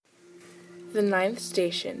The ninth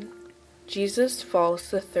station. Jesus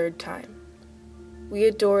falls the third time. We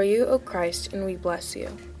adore you, O Christ, and we bless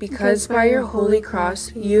you, because by your holy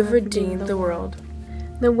cross you have redeemed the world.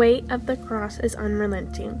 The weight of the cross is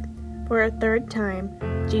unrelenting. For a third time,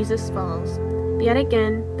 Jesus falls. Yet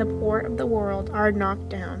again, the poor of the world are knocked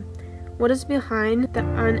down. What is behind the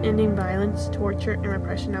unending violence, torture, and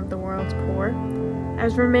repression of the world's poor?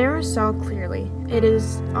 As Romero saw clearly, it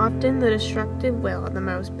is often the destructive will of the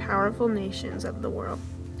most powerful nations of the world.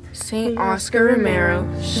 St Oscar Romero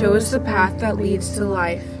shows the path that leads to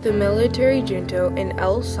life. The military junta in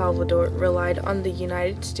El Salvador relied on the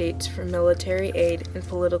United States for military aid and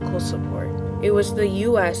political support. It was the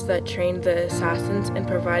U.S. that trained the assassins and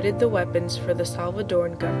provided the weapons for the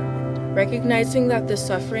Salvadoran government. Recognizing that the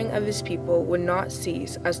suffering of his people would not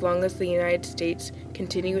cease as long as the United States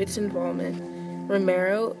continued its involvement,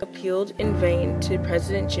 Romero appealed in vain to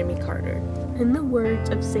President Jimmy Carter. In the words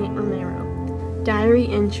of St. Romero, Diary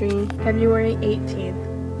entry, February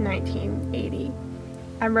 18, 1980.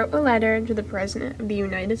 I wrote a letter to the President of the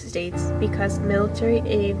United States because military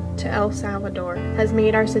aid to El Salvador has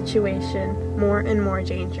made our situation more and more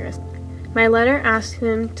dangerous. My letter asked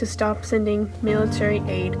him to stop sending military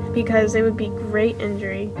aid because it would be great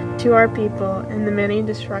injury to our people and the many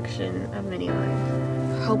destruction of many lives.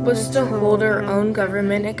 Help us to hold our own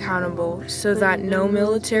government accountable so that no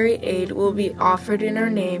military aid will be offered in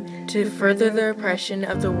our name to further the oppression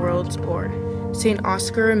of the world's poor. St.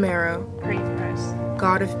 Oscar Romero, Pray for us.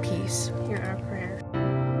 God of Peace.